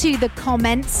into the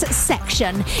comments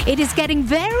section. It is getting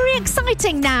very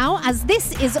exciting now, as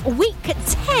this is week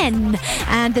 10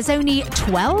 and there's only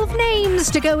 12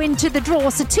 names to go into the draw,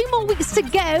 so 2 more weeks to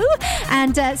go,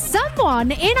 and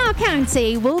someone in our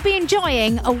county will be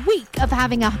enjoying a week of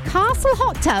having a Castle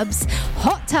Hot Tubs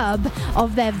hot tub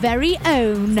of their very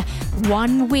own.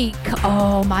 1 week.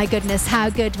 Oh my goodness, how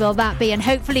good will that be? And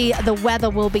hopefully the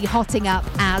weather will be hotting up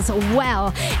as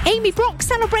well. Amy Brock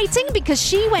celebrating because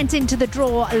she went into the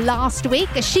draw last week.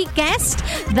 She guessed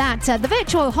that the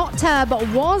virtual hot tub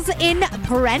was in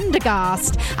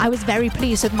Prendergast. I was very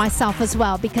pleased with myself as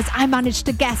well because I managed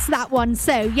to guess that one.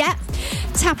 So yeah,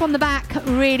 tap on the back.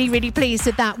 Really, really pleased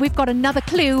with that. We've got another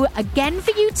clue again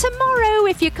for you tomorrow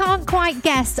if you can't quite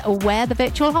guess where the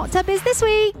virtual hot tub is this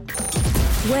week.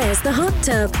 Where's the Hot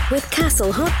Tub with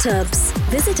Castle Hot Tubs?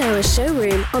 Visit our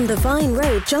showroom on the Vine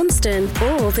Road, Johnston,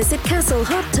 or visit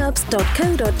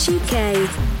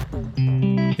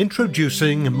castlehottubs.co.uk.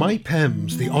 Introducing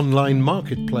MyPems, the online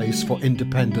marketplace for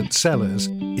independent sellers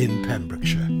in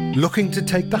Pembrokeshire. Looking to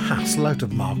take the hassle out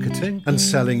of marketing and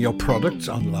selling your products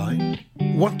online?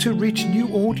 Want to reach new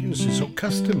audiences or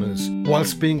customers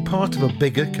whilst being part of a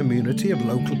bigger community of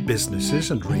local businesses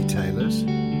and retailers?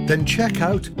 Then check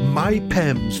out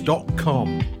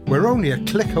mypems.com. We're only a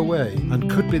click away and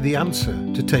could be the answer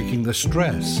to taking the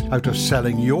stress out of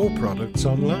selling your products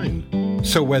online.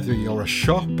 So whether you're a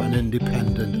shop, an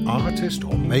independent artist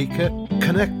or maker,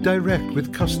 connect direct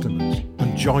with customers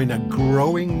and join a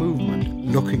growing movement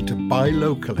looking to buy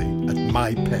locally at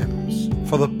MyPems.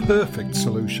 For the perfect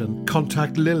solution,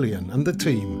 contact Lillian and the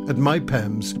team at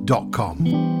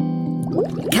mypems.com.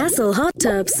 Castle Hot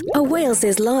Tubs are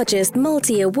Wales's largest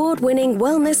multi-award-winning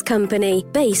wellness company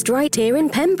based right here in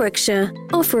Pembrokeshire,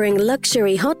 offering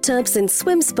luxury hot tubs and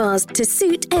swim spas to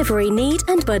suit every need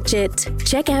and budget.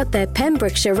 Check out their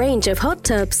Pembrokeshire range of hot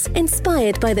tubs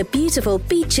inspired by the beautiful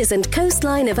beaches and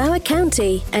coastline of our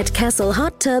county at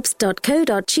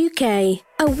castlehottubs.co.uk.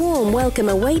 A warm welcome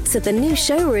awaits at the new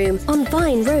showroom on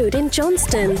Vine Road in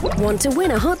Johnston. Want to win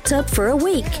a hot tub for a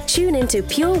week? Tune into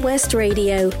Pure West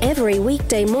Radio every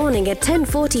weekday morning at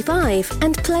 10:45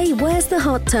 and play Where's the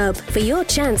Hot Tub for your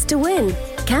chance to win.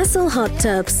 Castle Hot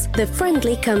Tubs, the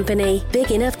friendly company, big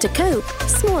enough to cope,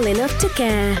 small enough to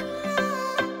care.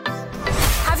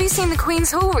 Have you seen the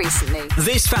Queen's Hall recently?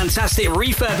 This fantastic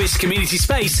refurbished community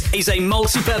space is a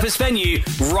multi-purpose venue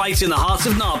right in the heart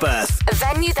of Narberth. A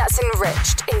venue that's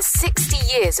enriched in 60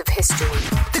 years of history.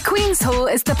 The Queen's Hall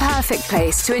is the perfect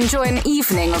place to enjoy an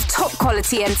evening of top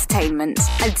quality entertainment,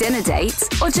 a dinner date,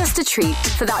 or just a treat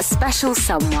for that special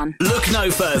someone. Look no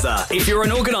further if you're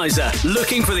an organiser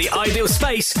looking for the ideal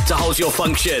space to hold your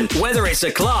function, whether it's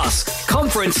a class,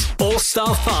 conference or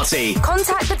staff party.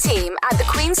 Contact the team at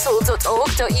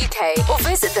thequeenshall.org.uk or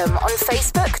visit them on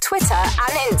Facebook, Twitter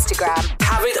and Instagram.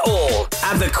 Have it all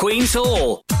at the Queen's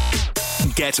Hall.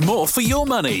 Get more for your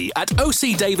money at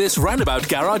OC Davis Roundabout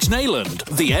Garage Neyland,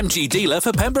 the MG dealer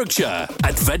for Pembrokeshire.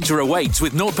 Adventure awaits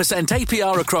with 0%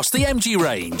 APR across the MG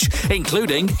range,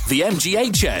 including the MG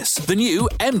HS, the new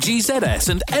MG ZS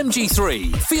and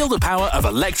MG3. Feel the power of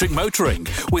electric motoring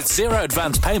with zero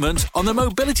advance payment on the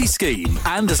mobility scheme.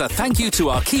 And as a thank you to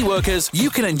our key workers, you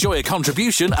can enjoy a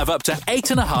contribution of up to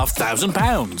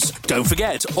 £8,500. Don't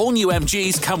forget, all new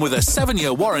MGs come with a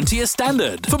 7-year warranty as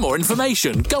standard. For more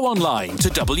information, go online to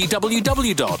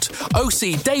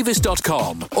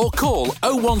www.ocdavis.com or call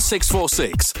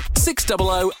 01646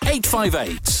 600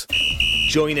 858.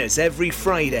 Join us every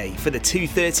Friday for the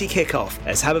 2:30 kickoff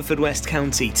as Haverfordwest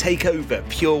County take over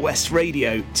Pure West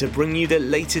Radio to bring you the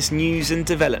latest news and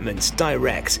developments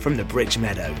direct from the Bridge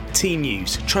Meadow. Team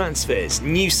news, transfers,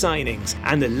 new signings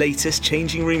and the latest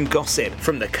changing room gossip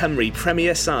from the Cymru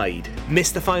Premier side.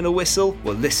 Miss the final whistle?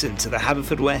 Well, listen to the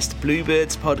Haverfordwest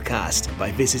Bluebirds podcast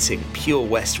by visiting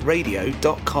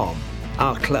purewestradio.com.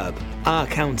 Our club, our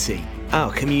county,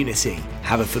 our community.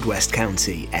 Haverfordwest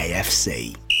County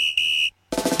AFC.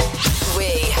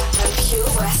 We are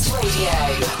Pure West Radio.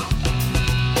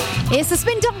 It's the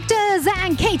Spin Doctors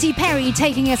and Katy Perry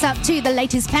taking us up to the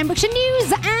latest Pembrokeshire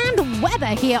news and weather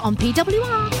here on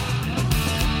PWR.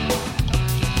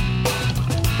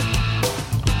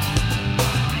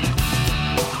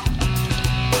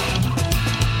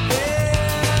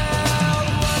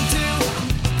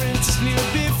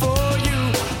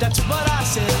 That's what I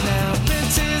said now.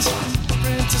 Princess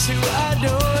who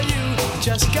adore you.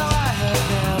 Just go ahead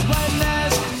now. One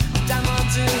has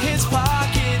diamonds in his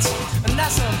pockets, and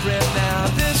that's some bread now.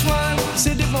 This one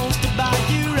said he wants to buy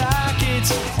you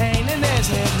rockets. Ain't in his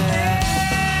head now.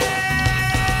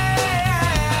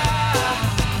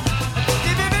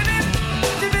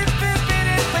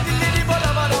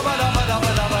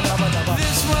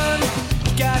 This one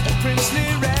got a princely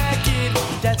racket.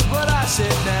 That's what I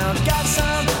said now. Got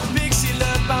some big seal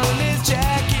up on his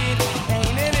jacket.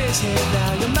 Ain't in his head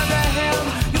now. You marry him,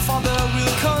 your father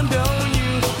will condone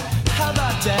you. How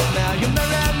about that now? You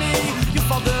marry me, your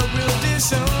father will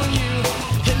disown you.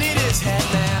 He'll eat his head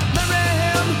now. Marry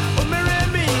him or marry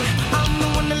me. I'm the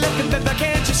one that left him, baby,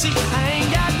 can't you see? I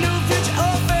ain't got no future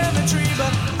or family tree,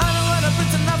 but I know what a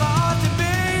pretty lover ought to be.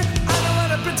 I know what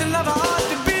a pretty lover ought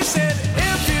to be. Said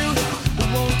if you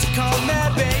want to call me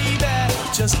baby,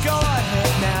 just go ahead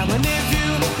now. And if you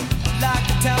like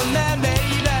to tell me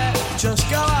baby, just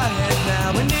go ahead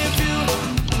now. And if you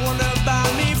wanna buy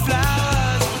me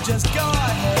flowers, just go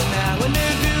ahead now. And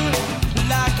if you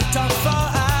like to talk for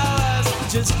hours,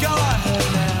 just go ahead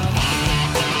now.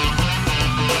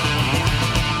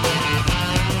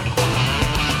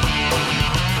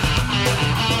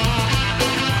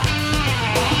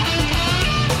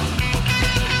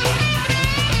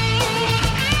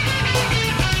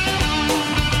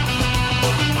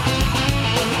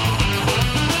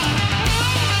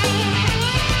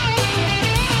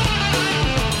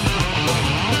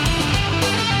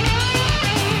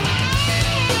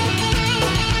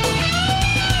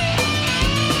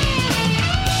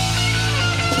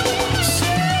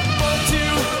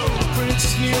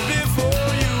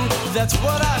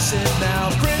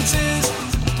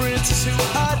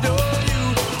 adore you.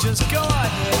 Just go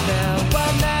ahead now.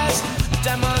 One has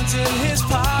diamonds in his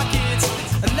pockets,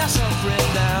 and that's a friend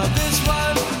now. This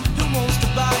one who wants to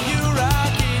buy you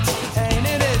rockets ain't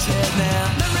in his head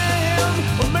now. Marry him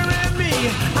or marry me.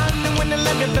 I'm the one that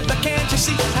love you, but can't you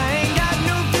see? I ain't got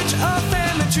no future or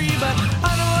family tree, but I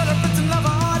know what a prince and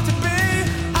lover ought to be.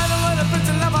 I know what a prince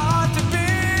and lover ought to be.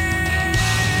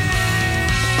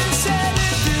 Said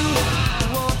if you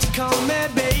want to call me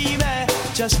baby,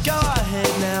 just go ahead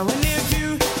now. And if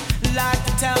you like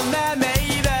to tell me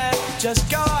maybe, just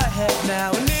go ahead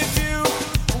now. And if you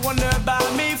wonder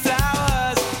about me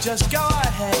flowers, just go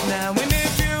ahead now. And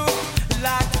if you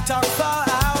like to talk for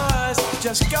hours,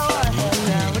 just go ahead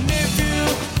now. And if you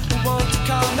want to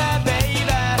call me baby,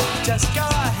 just go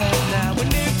ahead now.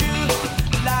 And if you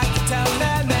like to tell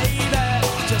me maybe,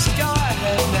 just go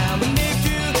ahead now. And if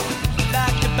you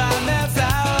like to buy me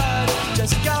flowers,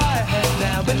 just go ahead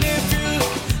now. And if you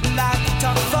like to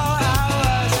talk for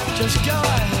hours, just go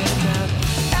ahead now.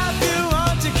 If you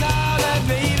want to call me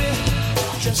baby,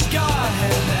 just go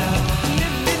ahead now. And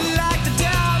if you'd like to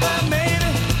tell me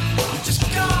maybe, just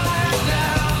go ahead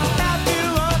now. If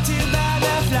you want to buy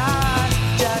me flowers,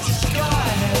 just go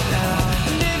ahead now.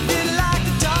 And if you'd like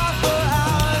to talk for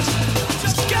hours,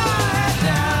 just go ahead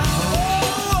now.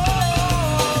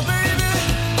 Oh, baby,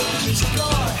 just go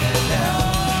ahead now.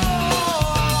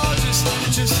 Oh, just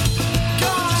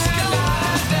go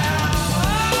ahead now.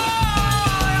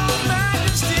 Oh, your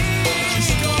majesty,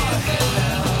 just go ahead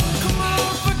now. Come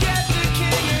on, forget the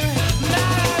king and not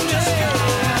me. Just go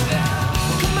ahead now.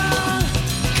 Come on,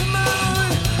 come on,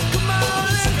 come on,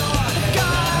 let's go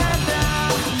ahead now.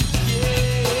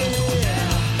 Yeah,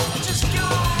 just go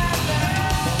ahead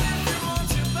now. If you want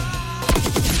to buy.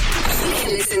 You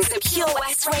can listen to Pure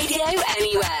West Radio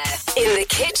anywhere. In the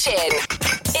kitchen,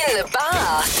 in the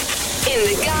bath, in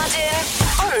the garden,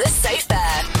 on the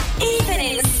sofa, even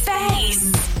in space.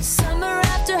 Summer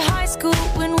after high school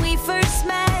when we first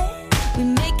met, we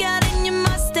make out in your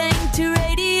Mustang to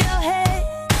Radiohead.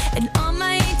 And on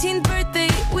my 18th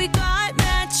birthday, we got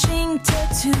matching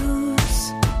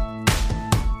tattoos.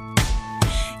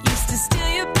 Used to steal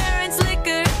your parents'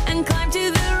 liquor and climb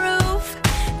to the roof.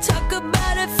 Talk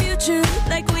about a future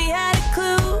like we had a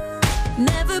clue.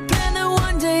 Never planned that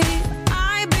one day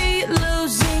I'd be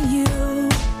losing you.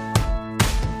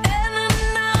 In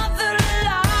another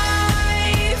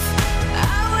life,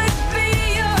 I would be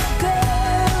your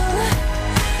girl.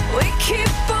 We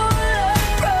keep all our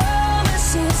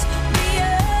promises, be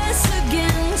us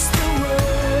against the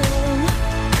world.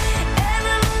 In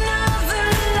another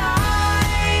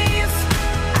life,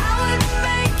 I would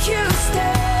make you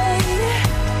stay,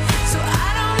 so I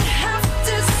don't have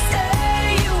to say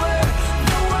you were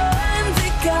the one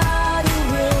that got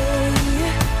away,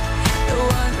 the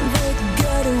one that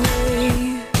got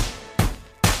away.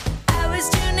 I was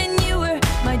June and you were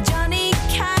my Johnny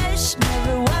Cash.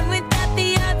 Never one without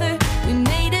the other. We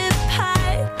made a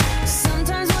pact.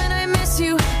 Sometimes when I miss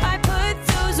you, I put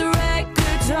those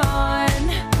records on.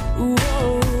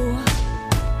 Whoa.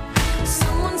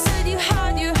 Someone said you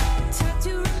had your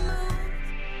tattoo removed.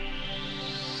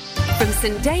 From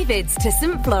St David's to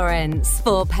St Florence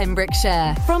for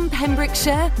Pembrokeshire. From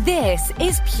Pembrokeshire, this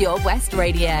is Pure West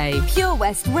Radio. Pure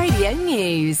West Radio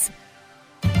News.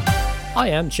 I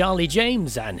am Charlie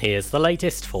James, and here's the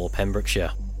latest for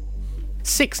Pembrokeshire.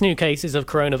 6 new cases of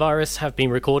coronavirus have been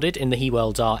recorded in the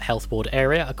Hywel Dda Health Board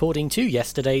area, according to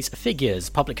yesterday's figures.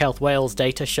 Public Health Wales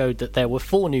data showed that there were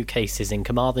 4 new cases in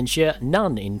Carmarthenshire,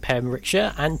 none in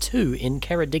Pembrokeshire, and 2 in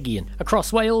Ceredigion.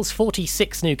 Across Wales,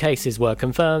 46 new cases were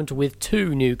confirmed, with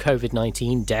 2 new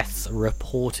COVID-19 deaths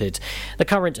reported. The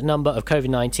current number of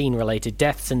COVID-19 related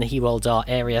deaths in the Hywel Dda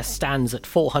area stands at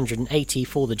 480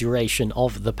 for the duration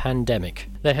of the pandemic.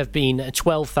 There have been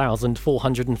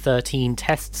 12,413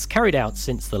 tests carried out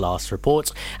since the last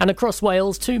report, and across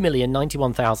Wales,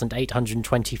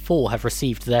 2,091,824 have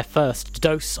received their first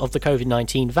dose of the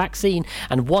COVID-19 vaccine,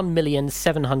 and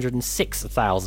 1,706,000